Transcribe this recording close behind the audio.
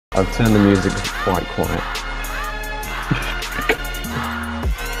I've turned the music quite quiet.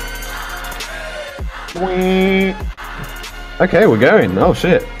 Okay, we're going. Oh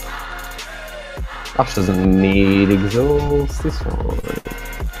shit. Ash doesn't need exhaust. This one.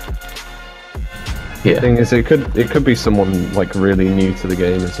 Yeah. Thing is, it could be someone like really new to the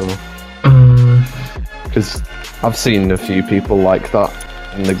game as well. Because I've seen a few people like that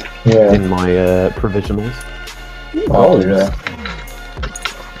in my provisionals. Oh yeah.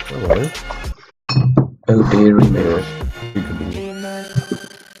 Hello. Oh dearie me. You could be.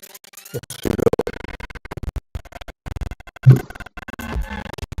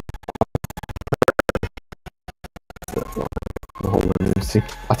 Hold on, let me see.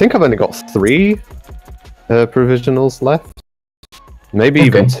 I think I've only got 3 provisionals left. Maybe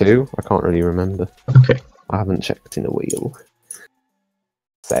even 2. I can't really remember. Okay. I haven't checked in a while.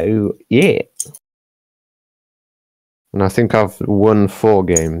 So yeah. And I think I've won 4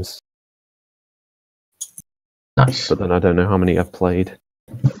 games. Nice. But then I don't know how many I've played.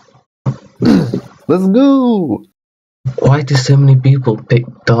 Let's go! Why do so many people pick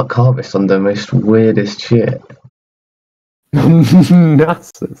Dark Harvest on the most weirdest shit?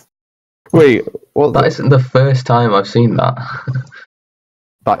 Nasus. Wait, what? That isn't the first time I've seen that.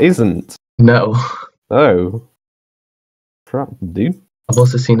 That isn't? No. Oh. Crap, dude. I've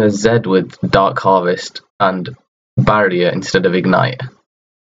also seen a Z with Dark Harvest and Barrier instead of Ignite.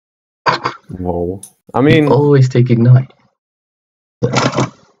 Whoa. I mean, You always take Ignite.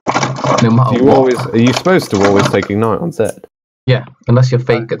 No matter you what. are you supposed to always take Ignite on Zed? Yeah, unless you're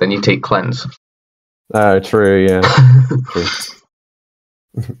Faker, then you take Cleanse. Oh, true, yeah. True.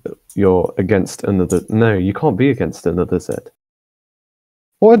 You're against another... No, you can't be against another Zed.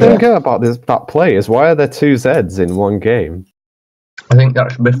 What I don't get about that play is why are there 2 Zeds in one game? I think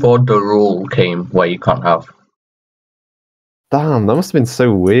that's before the rule came where you can't have. Damn, that must have been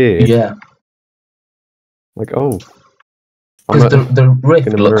so weird. Yeah. Like, oh. Because the rift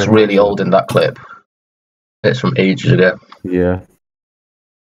gonna looks mirror really myself. old in that clip. It's from ages ago. Yeah.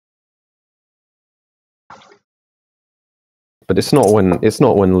 But it's not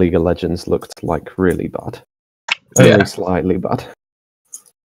when League of Legends looked like really bad. Yeah. Only slightly bad.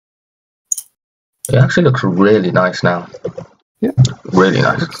 It actually looks really nice now. Yeah. Really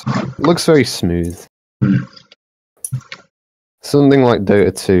nice. Looks very smooth. Mm. Something like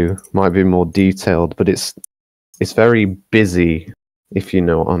Dota 2 might be more detailed, but it's very busy, if you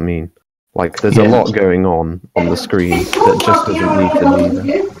know what I mean. Like, there's a lot going on the screen that just doesn't need to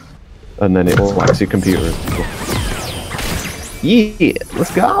be there. And then it swipes your computer. Yeah,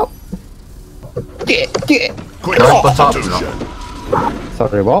 let's go! Nice potato.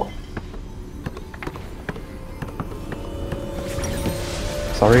 Sorry, what?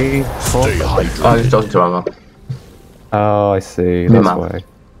 Sorry? What? I was talking to Emma. Oh, I see. That's why I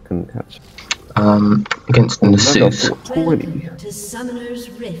couldn't catch it. Against Nasus. To Summoner's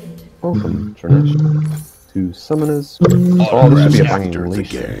Rift. Welcome, Trinesh, to Summoners. Oh, this should be a banging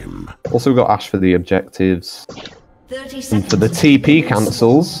release. Also, we've got Ash for the objectives. 30 And seconds. for the TP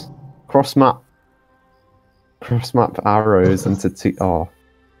cancels, cross-map arrows into Oh,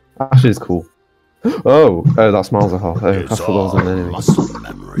 Ash is cool. Oh, that's Malzahar. Oh, I thought that was an enemy. Muscle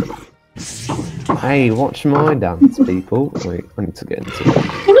memory. Hey, watch my dance, people. Wait, I need to get into it.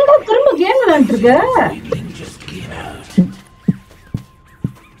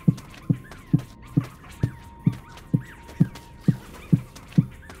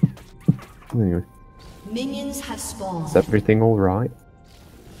 Anyway, Minions have is spawned. everything alright?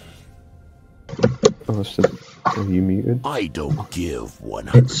 Oh, are you muted? I don't give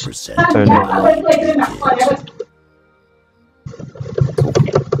 100%. Oh, no.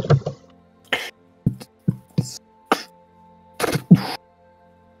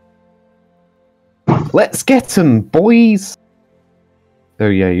 Let's get 'em, boys! Oh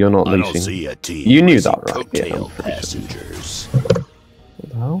yeah, you're not I don't leashing. see a team. You knew I see that, right? Yeah, coattail I'm pretty sure. passengers. What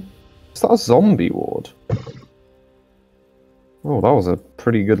the hell? Is that a zombie ward? Oh, that was a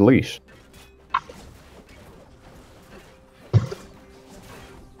pretty good leash.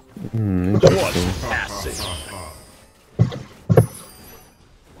 Interesting. Passing.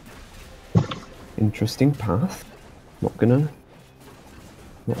 Interesting path. Not gonna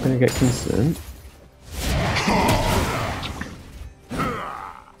get concerned.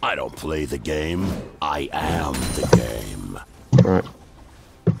 I don't play the game. I am the game. Right.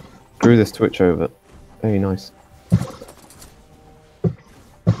 Grew this Twitch over. Very nice.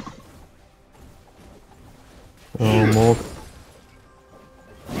 Oh, more.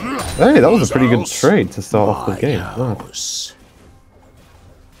 Hey, that was a pretty good trade to start off the game. Wow. House.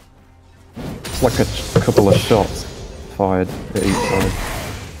 It's like a couple of shots fired at each side.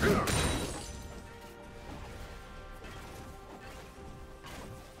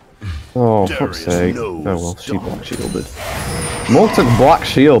 Oh, fuck's sake. Oh well, she black shielded. Morg took black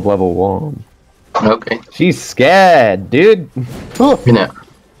shield level 1. Okay. She's scared, dude! You know.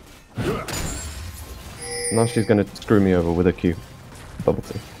 Now she's gonna screw me over with a Q. Double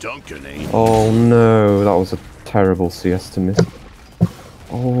T. Duncan, Oh no, that was a terrible CS to miss.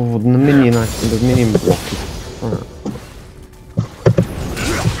 Oh, the minion block is crap.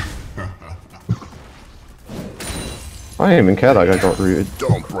 I didn't even care that I got rooted.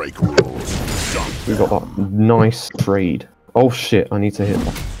 don't break rules. We got that nice trade. Oh shit, I need to hit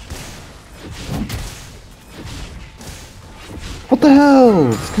that. What the hell?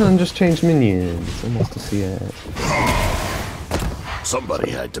 This cannon just changed minions. Almost a CS. Somebody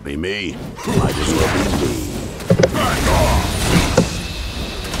had to be me. Might as well be me. Back off!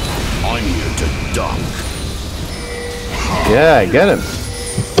 I'm here to dunk. Yeah, get him.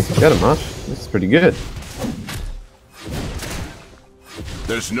 Get him, Ash. This is pretty good.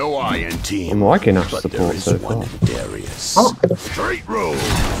 There's no I in team. I'm liking Ash but support there is so one far. in Darius. Oh. Straight road.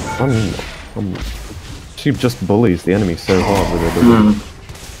 She just bullies the enemy so hard with her bully.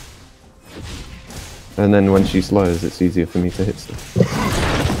 And then when she slows, it's easier for me to hit stuff.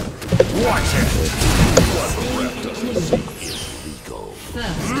 Watch it.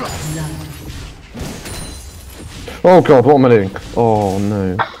 Oh god, what am I doing? Oh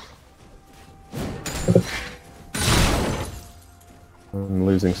no. I'm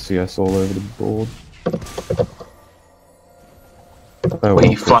losing CS all over the board. Oh, Wait,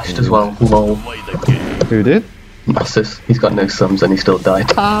 he flashed as well. Lol. Play the game. Who did? Nasus. He's got no sums and he still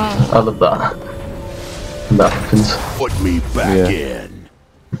died. I love that. When that happens. Put me back Yeah. in.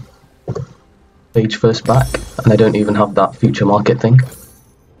 Page first back, and I don't even have that future market thing.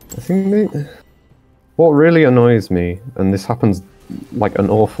 I think what really annoys me, and this happens like an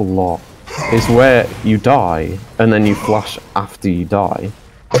awful lot, is where you die and then you flash after you die.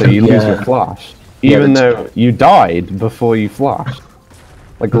 So you lose your flash. Even though you died before you flashed.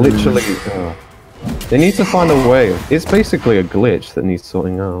 Like literally, they need to find a way. It's basically a glitch that needs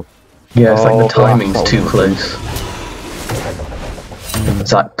sorting out. Yeah, it's like the Oh, timing's that too was- close.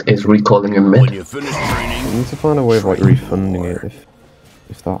 Zach is recalling your When mid. you finish I training, need to find a way of like refunding it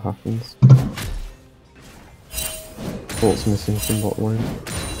if that happens. What's missing from bot lane?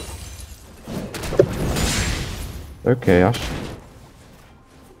 Okay, Ash.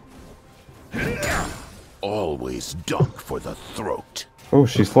 always dunk for the throat. Oh,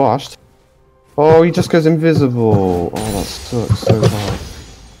 she's flashed. Oh, he just goes invisible. Oh, that sucks so hard.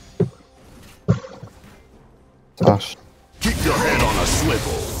 Ash. Keep your head on a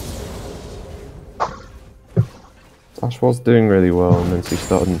swivel. Ash was doing really well, and then she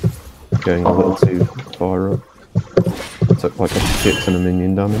started going a little too far up. Took like a shit ton of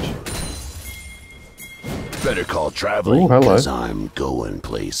minion damage. Better call traveling, Ooh, hello. 'cause I'm going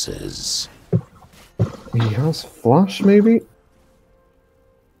places. He has flash, maybe?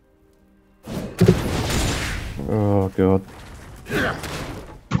 Oh god.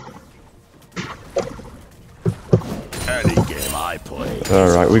 Any game I play.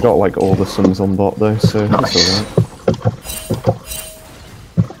 Alright, we got like all the sums on bot though, so Nice. that's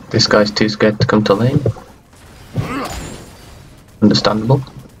alright. This guy's too scared to come to lane. Understandable.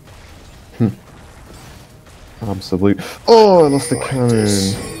 Absolute. Oh, I lost the cannon.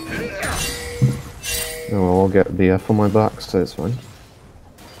 Oh well, I'll get BF on my back, so it's fine.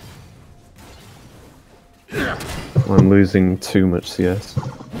 I'm losing too much CS.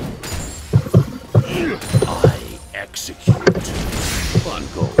 I execute. On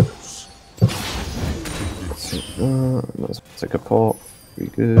goals. Let's take a pot. Be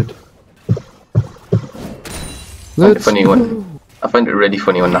good. I find it really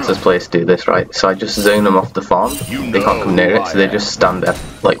funny when Nasus players do this, right? So I just zone them off the farm. They can't come near it, so they just stand there,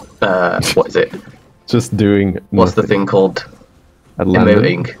 like, what is it? Just doing. What's the nothing. thing called? At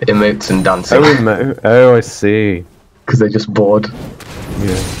landing. Emotes and dancing. Oh, I see. Because they're just bored.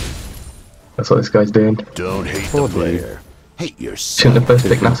 Yeah. That's what this guy's doing. Don't hate Poor the dude. player. Hate Shouldn't yourself. have first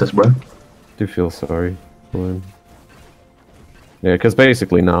picked Nasus, bro. Do feel sorry for him. Yeah, because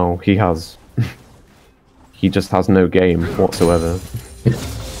basically now he has. He just has no game whatsoever.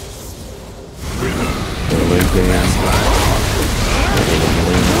 No game.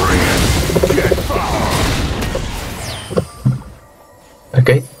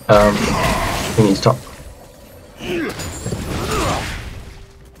 Okay, he needs top.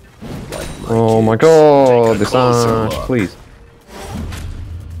 Oh my god, Take a this closer Ash, look. please.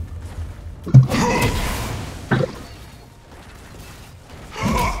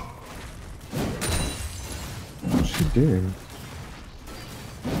 What's she doing?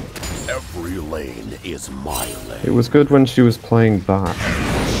 Every lane is my lane. It was good when she was playing back.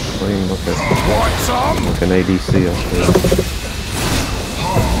 Playing like an ADC, I think.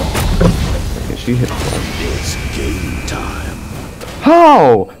 Okay, she hit twice. It's game time.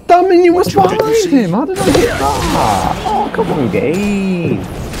 How? That mean you was behind him! How did I hit that? Oh, come on, Gabe!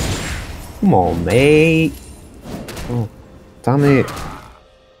 Come on, mate! Oh, damn it!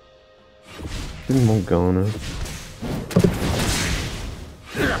 Didn't want Ghana.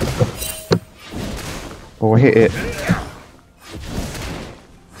 Oh, I hit it.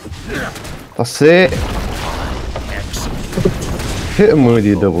 That's it! Hit him with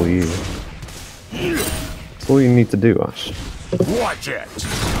your W. That's all you need to do, Ash. Watch it.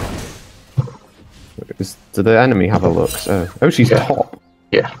 Do the enemy have a look? Oh, she's top.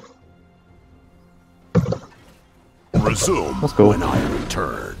 Yeah. Resume Let's go. when I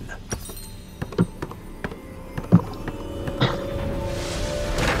return.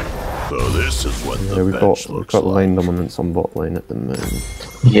 So this is what Yeah, the we've bench got looks lane like. dominance on bot lane at the moment.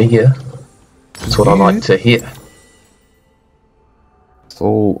 Yeah, yeah. That's what I like to hear. It's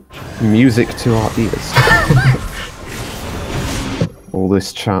all music to our ears. All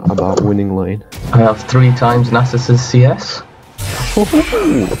this chat about winning lane. I have 3 times Nasus' CS.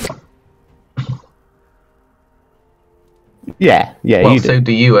 Yeah, Well, you so do.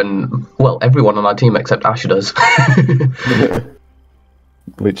 do you, and well, everyone on our team except Ash does.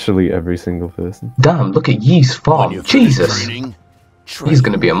 Literally every single person. Damn, look at Yee's When farm. you finish Jesus. training, He's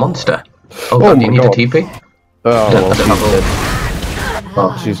gonna be a monster. Oh, Oh God, do you my need God. a TP? Oh, I well, don't have she's a- dead. An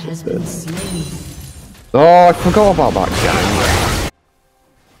ally she's has dead. been slain. Oh, I forgot about that gank.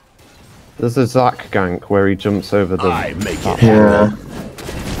 There's a Zac gank where he jumps over the... I make it happen. Yeah.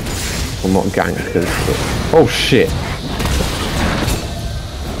 Well, not gank, but... Oh, shit.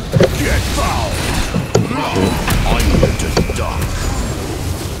 Get foul. I'm here to duck.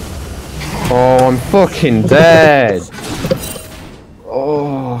 Oh, I'm fucking dead!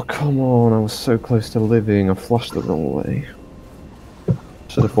 Oh, come on, I was so close to living. I flashed the wrong way.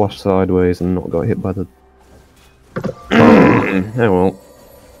 Should have flashed sideways and not got hit by the... Oh well.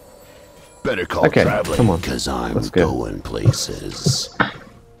 Better call Okay, traveling, come on. cause I'm Let's go. going places.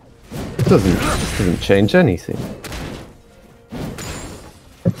 Doesn't change anything.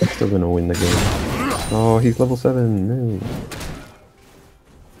 Still gonna win the game. Oh, he's level 7, no.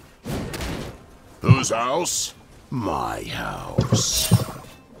 Whose house? My house.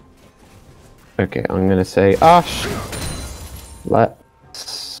 Okay, I'm gonna say, Ash,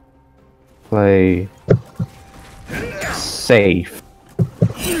 let's play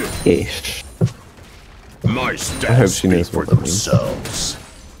safe-ish. My I hope stats she knows speak for what that means. themselves.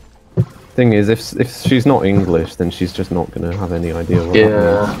 Thing is, if she's not English, then she's just not gonna have any idea what Yeah.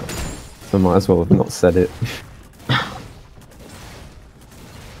 that means. So I might as well have not said it.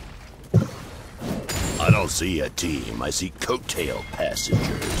 I don't see a team, I see coattail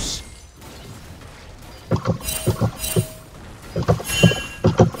passengers.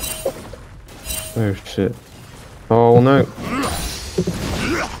 Oh shit. Oh no.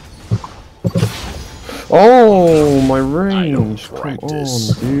 Oh, my range. Come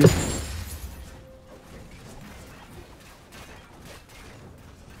practice. on, dude.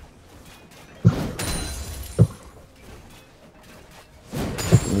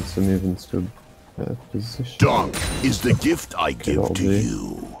 Need to move into a better position. Dunk is the gift I give that'll to do.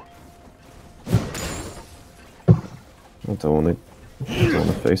 you. I don't want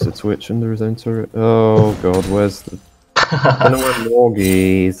to face a Twitch under his own turret. Oh god, where's the... I don't know where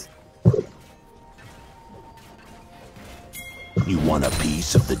Morgie is. You want a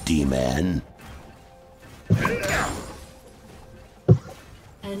piece of the D-man?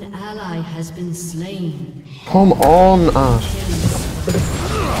 An ally has been slain. Come on, Ash.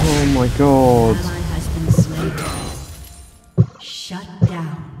 Oh my god. Ally has been slain. Shut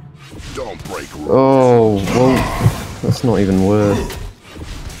down. Don't break rules. Oh, well, that's not even worth.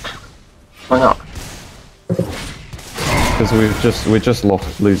 Why not? Because we're just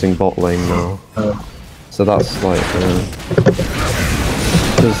losing bot lane now. So that's like, because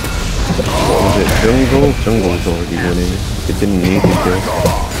what was it? Jungle? Jungle's already winning. It didn't need to go.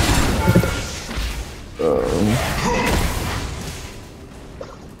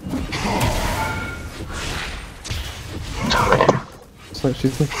 It's like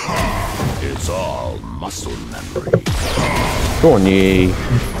she's like, It's all muscle memory. go on, ye.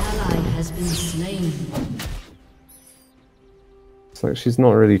 Ally has been slain. It's like she's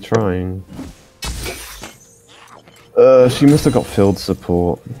not really trying. She must have got field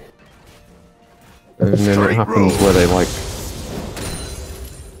support. And then it happens where they like...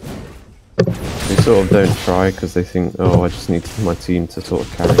 They sort sort of don't try because they think, oh, I just need my team to sort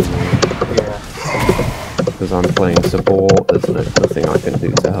of carry me. Yeah. Because I'm playing support, there's nothing I can do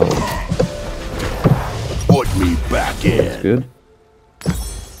to help. Put me back in. That's good.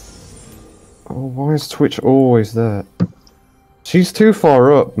 Oh, why is Twitch always there? She's too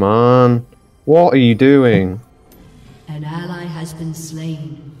far up, man. What are you doing? An ally has been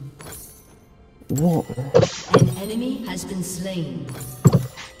slain. What? An enemy has been slain.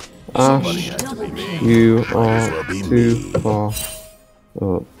 Ash, Double kill. you are too far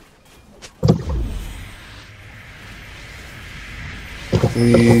up.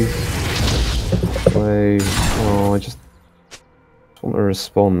 Please play. Oh, I just want a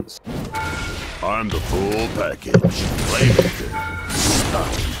response. I'm the full package. Playmaker.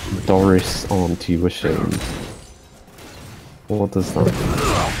 Darius, aren't you ashamed? What does that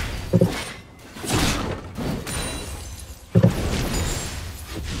mean?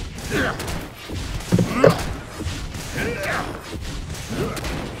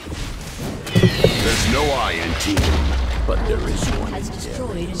 There's no I in team, but there is one. Has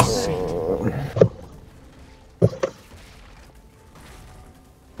destroyed a turret.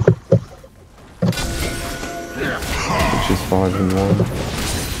 Which is 5 and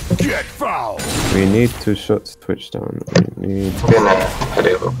 1. Get foul. We need to shut Twitch down. We need. I'm gonna head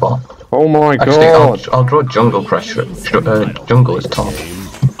over bot. Oh my Actually, god! I'll draw jungle pressure. Jungle is top.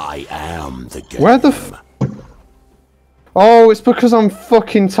 I am the game. Where the f. Oh, it's because I'm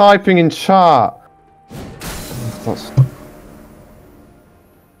fucking typing in chat. That's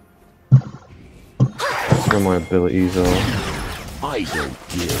where my abilities are. I don't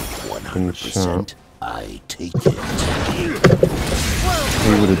give In 100%. chat. I take it.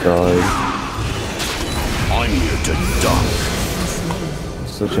 He would have died. I'm here to dunk.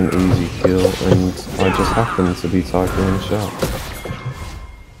 Such an easy kill, and I just happened to be typing in chat.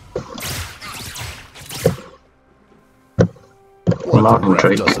 Well, not in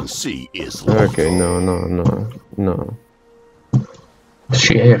Drake. Doesn't see is Okay, no. Is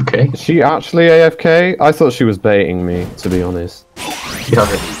she AFK? Is she actually AFK? I thought she was baiting me, to be honest. Yeah.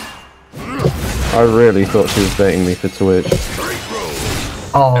 I really thought she was baiting me for Twitch.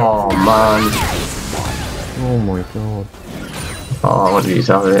 Oh man. Oh my god. Oh, I want to use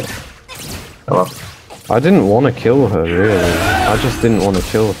out of it. Oh well. I didn't want to kill her, really. I just didn't want to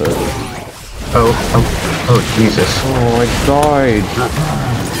kill her. Oh Jesus. Oh, I died.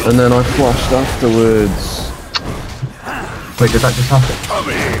 And then I flashed afterwards. Wait, did that just happen?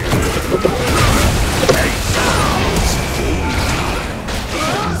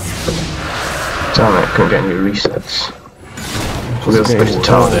 Damn it, couldn't get any resets. We were supposed to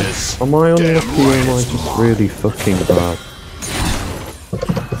tell this. Am I unlucky or am I just really fucking bad?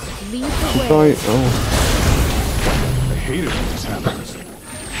 Did I... Oh.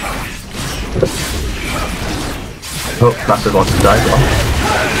 Oh, Nasus wants to die as well.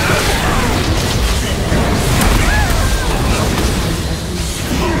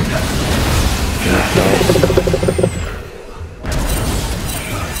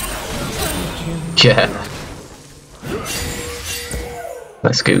 Yeah.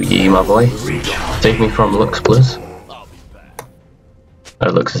 Let's go, ye, my boy. Save me from Lux, please. Oh,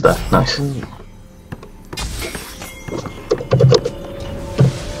 Lux is there. Nice.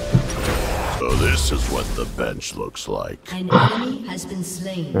 So this is what the bench looks like. An enemy has been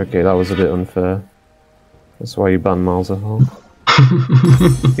slain. Okay, that was a bit unfair. That's why you banned Malzahar.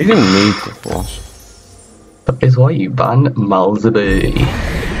 He didn't need to flash. That is why you ban Malzahar.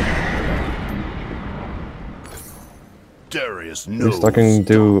 Darius At knows. least I can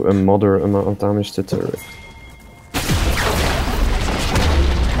do a moderate amount of damage to turret.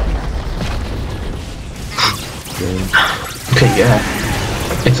 Okay, yeah.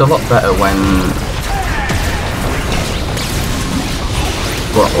 It's a lot better when...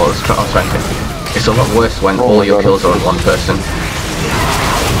 What was I was trying to think? It's a lot worse when all your kills are on one person.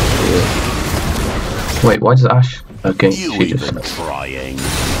 Yeah. Wait, why does Ash... Okay, You she just... even trying.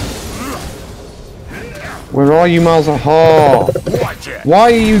 Where are you, Malzahar? Watch it.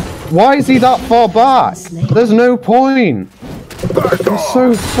 Why is he that far back? There's no point. I'm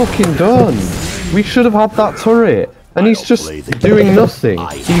so fucking done. We should have had that turret. And he's just doing nothing.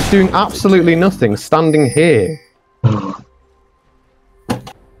 He's doing absolutely nothing, standing here.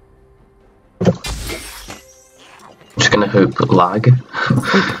 Just gonna hope lag.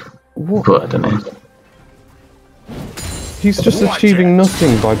 What? But I don't know. He's just achieving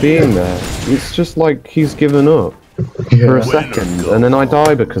nothing by being there. It's just like he's given up for a second, and then I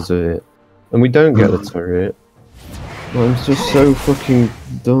die because of it. And we don't get the turret. I'm just so fucking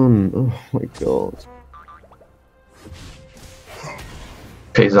done. Oh my god.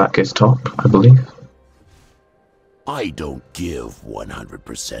 Okay, Zach is top, I believe. I don't give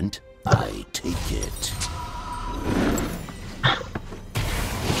 100%. I take it.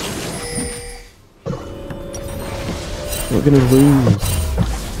 We're gonna lose.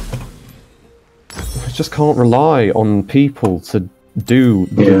 I just can't rely on people to do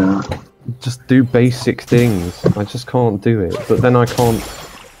just do basic things. I just can't do it. But then I can't.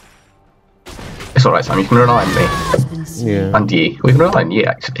 It's alright, Sam, you can rely on me. Yeah. And ye. We can rely on ye,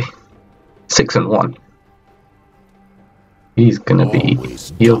 actually. 6 and 1. He's gonna be...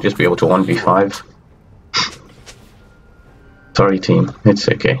 He'll just be able to 1v5. Sorry, team. It's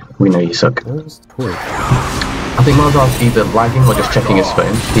okay. We know you suck. That was quick. I think Mozart's either lagging or just checking his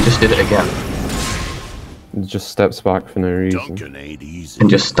phone. He just did it again. He just steps back for no reason. Duncan ain't easy. And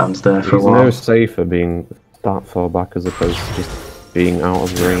just stands there for a It's while. no safer being that far back as opposed to just being out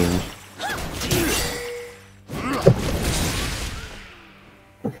of range.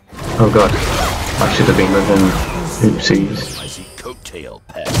 Oh god. I should have been with him. Oopsies. I see coattail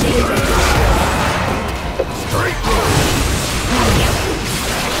pass.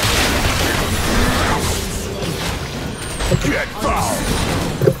 Get foul.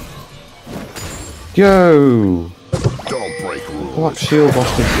 Yo! Don't break rules. Black shield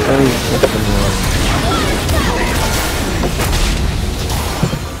lasted so fucking long.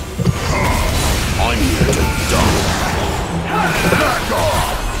 I'm here to die. Back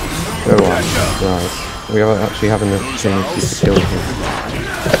off. Go on, right. We are actually having the opportunity to kill him.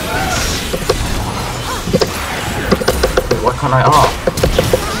 Why can't I R?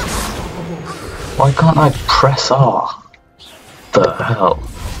 Why can't I press R? The hell?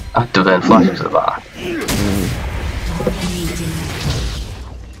 Active then flashes of that.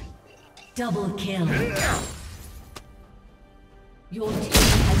 Double kill. Your team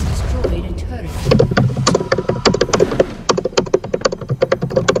has destroyed a turret.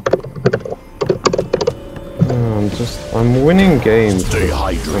 I'm winning games, Stay but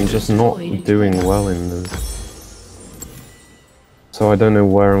hydrated. I'm just not doing well in them. So I don't know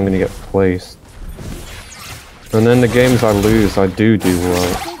where I'm gonna get placed. And then the games I lose, I do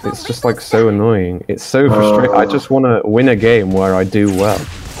well. It's just like so annoying. It's so frustrating. I just want to win a game where I do well.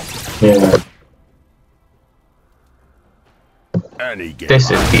 Yeah. Any game.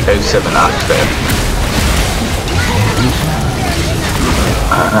 This is the 07 act though.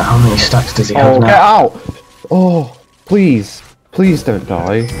 How many stacks does he have Oh, now? get out! Oh, please. Please don't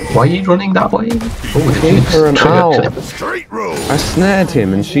die. Why are you running that way? Oh, Gave her an out. Straight road. I snared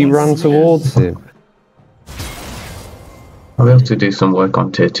him and she ran towards him. I'll be able to do some work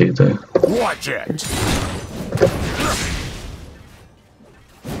on tier 2 though. Watch it.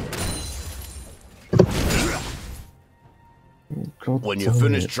 God When you damn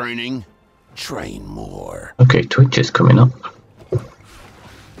finish it. training, train more. Okay, Twitch is coming up.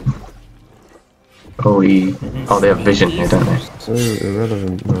 Oh, they have vision here, don't they? So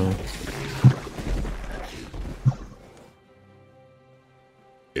irrelevant now.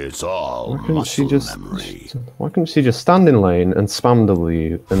 It's all Why couldn't she muscle just? memory. Why couldn't she just stand in lane and spam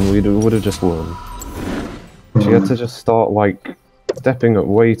W and we would have just won? She had to just start like stepping up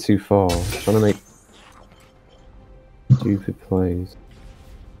way too far, trying to make stupid plays.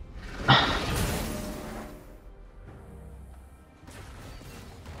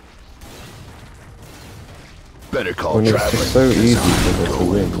 Better call When it's Travis. just so easy for her to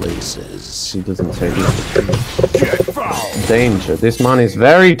win, Places. she doesn't take it. Get foul. Danger. This man is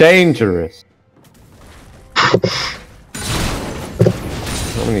very dangerous. How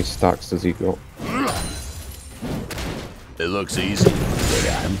many stacks does he got? It looks easy, but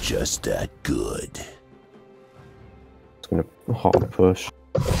I'm just that good. It's gonna hard push.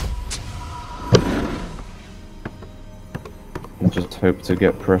 And just hope to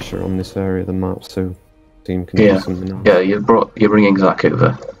get pressure on this area of the map so team can do something else. Yeah, you're bringing Zach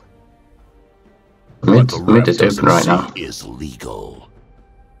over. What the Mid ref is open right now. doesn't see is legal.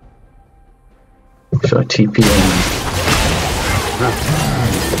 Should I TP in?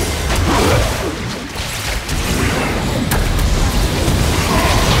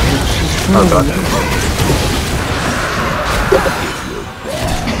 Oh god.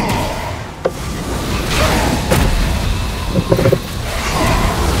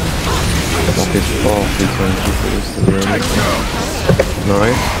 That is far too tanky for this to be honest.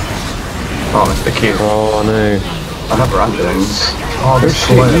 Nice. Oh, Mr. Q. Oh no. I have randoms. Oh, Oh this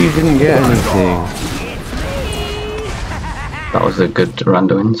shit, you didn't get anything. That was a good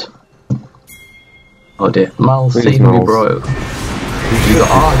randomins. Oh dear. Mal, Please, save me, Miles. bro. You got,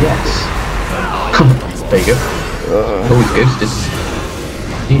 oh yes. There you go. Oh, he's ghosted.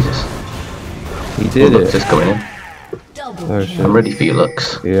 Jesus. He did Lux is it. coming in. Double Oh kill. shit. I'm ready for you,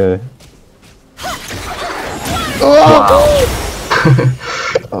 Lux. Yeah. Wow.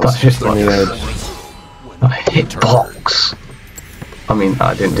 That's just on the edge. A hitbox. I mean,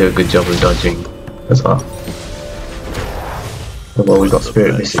 I didn't do a good job of dodging as well. Well, we got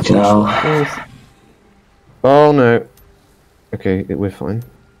Spirit Visage now. Oh no. Okay, we're fine.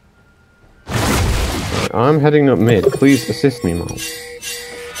 Right, I'm heading up mid. Please assist me, Miles.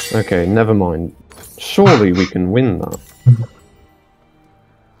 Okay, never mind. Surely we can win that.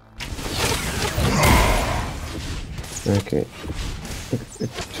 Okay.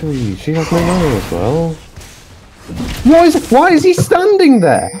 Actually, she has no mana as well. Why is he standing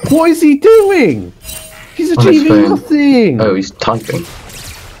there? What is he doing? He's achieving nothing! Oh, he's typing.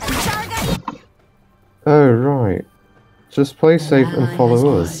 Oh, right. Just play safe and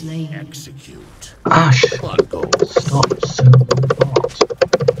follow us. Execute. Ash! Stop so fast.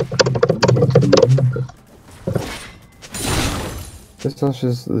 This Ash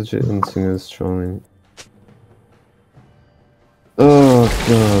is legit Intinger's trolling. Oh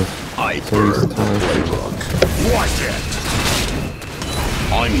god. I So he's tired. Watch it.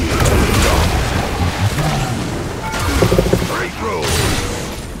 I'm Great roll.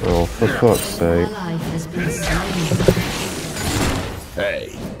 Oh, for fuck's sake. Hey,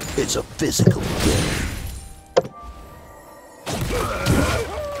 it's a physical game.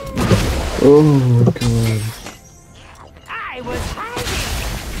 Oh my god. I was hiding.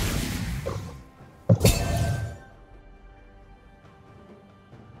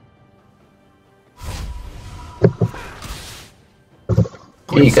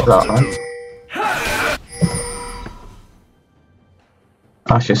 You get that, man.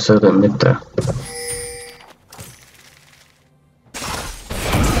 Ash is so that mid there.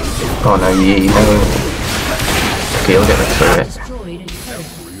 Oh no, no. Okay, he'll get the turret.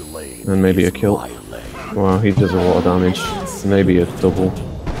 And maybe a kill. Wow, he does a lot of damage. Maybe a double.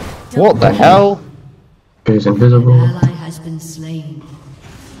 What the hell? He's invisible. Ally has been slain.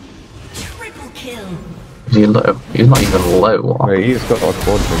 Triple kill. Is he low? He's not even low. What? Wait, he's got a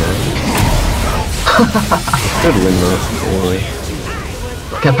quad for now. Could win that, really.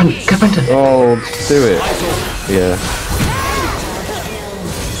 Get Penta! Oh, just do it. Yeah.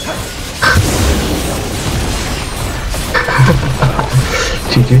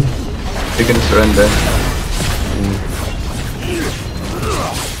 GG. You're gonna surrender.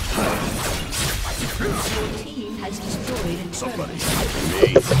 Team has destroyed a Somebody turret. help me.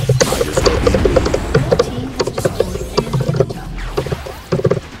 I just hope you Team has destroyed an inhibitor.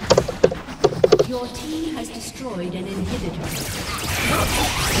 Your team has destroyed an inhibitor.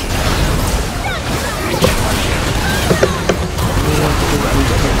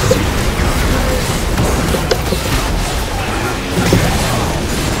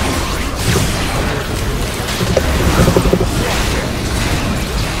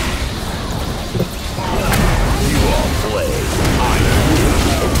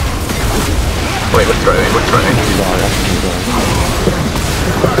 Wait, we're throwing. We're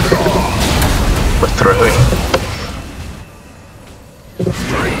throwing.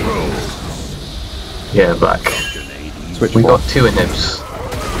 Yeah, back. Switch We bot. got 2 inhibs.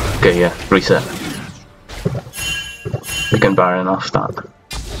 Okay, yeah, reset. We can Baron off that.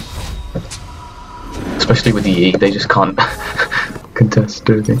 Especially with the E, they just can't contest,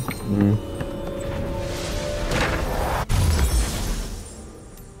 do they?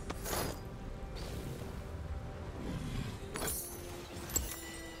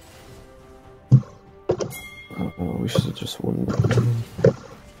 Oh, we should have just won.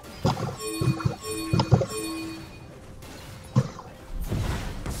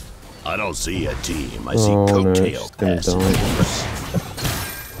 I don't see a team. I see Oh no, coattail she's gonna passing. die.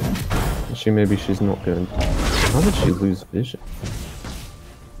 Actually, maybe she's not going. How did she lose vision?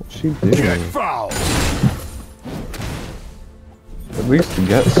 What's she doing? Foul. At least to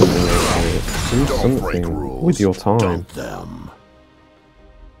get something out of it. Do Don't break something rules. with your time. Dump them.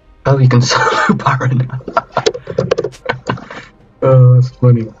 Oh, you can solo Baron. Oh, that's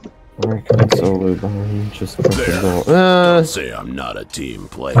funny. I can solo Baron, just press There. a bot. Don't say I'm not a team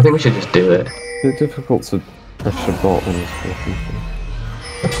player. I think we should just do it. It's difficult to press a bot when it's 4 people.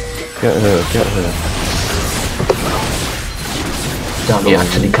 Get her, get her. Damn, you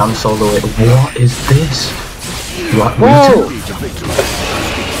actually can solo it. What is this? What? Whoa!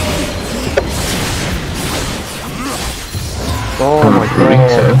 Oh my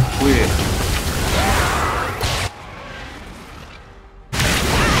Rito. god.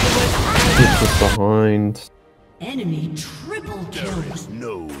 He's just behind. Enemy triple kill. Darius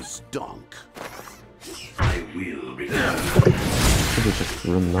knows dunk. Should have just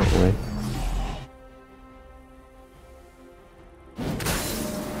run that way.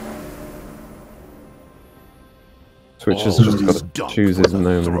 Twitch has All just got to dunk choose for his the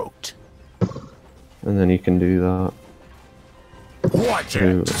moment, throat. and then he can do that. Watch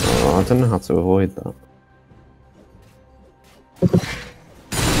Ooh, it. oh, I don't know how to avoid that.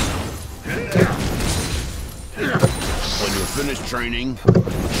 When you're finished training,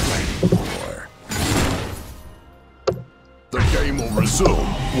 train more. The game will resume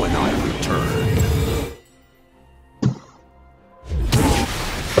when I return.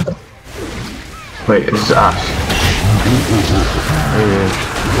 Wait, this is Ash. Oh yeah.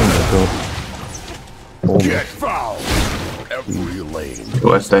 Oh my god. Get foul! Every lane.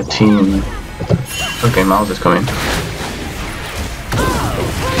 Where's their team? Okay, Miles is coming.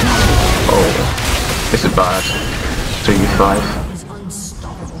 Oh, this is bad. 3v5. Is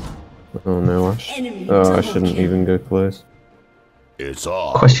unstoppable. Oh no, Ash. Enemy Oh, I double shouldn't kill. even go close. It's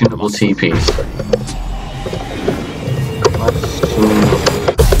all Questionable TPs.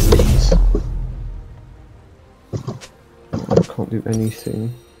 I can't do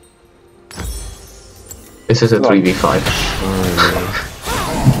anything. This is a 3v5.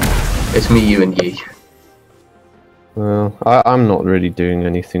 Oh, It's me, you, and Yi. well, I'm not really doing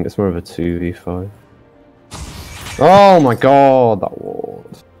anything. It's more of a 2v5. Oh my god, that ward.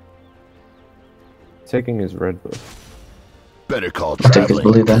 Taking his red buff. better call I'll take his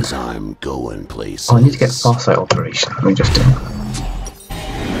bully traveling, then. 'cause I'm going places. Oh, I need to get Farsight alteration. Let me just do.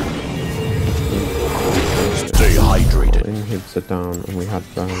 Stay hydrated. Inhibs are down, and we had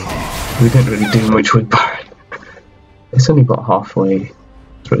down. We didn't really do much with Baron. It's only got halfway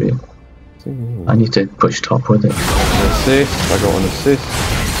through. I need to push top with it. An assist. I got an assist.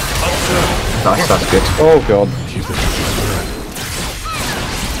 Nice, that's good. Oh god.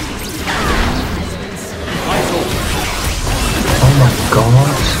 Oh my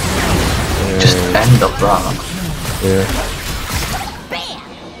god. Just end up that. Yeah.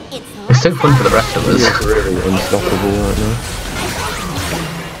 It's so fun for the rest of us. It's really unstoppable right now.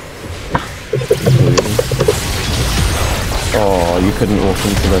 Oh, you couldn't walk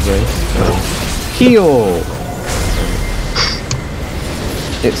into their base. Heal!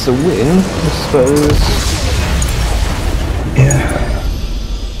 It's a win, I suppose. Yeah.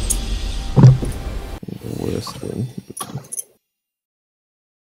 The worst win.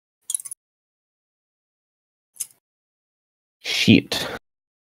 Shit.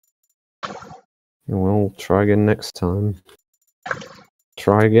 Well, try again next time.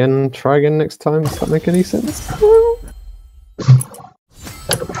 Try again next time. Does that make any sense?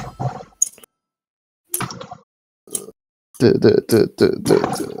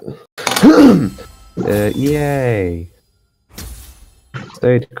 Yay!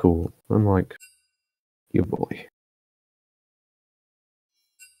 Stayed cool, unlike your boy.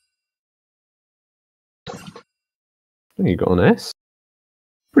 Oh, you got an S?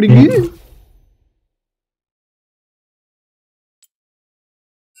 Pretty good!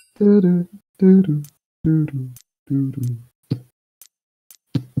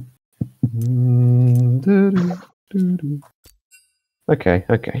 Okay,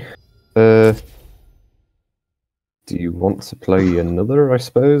 okay. Do you want to play another, I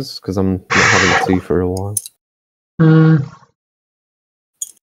suppose? Because I'm not having tea for a while.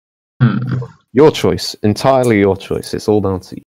 Your choice. Entirely your choice. It's all down to you.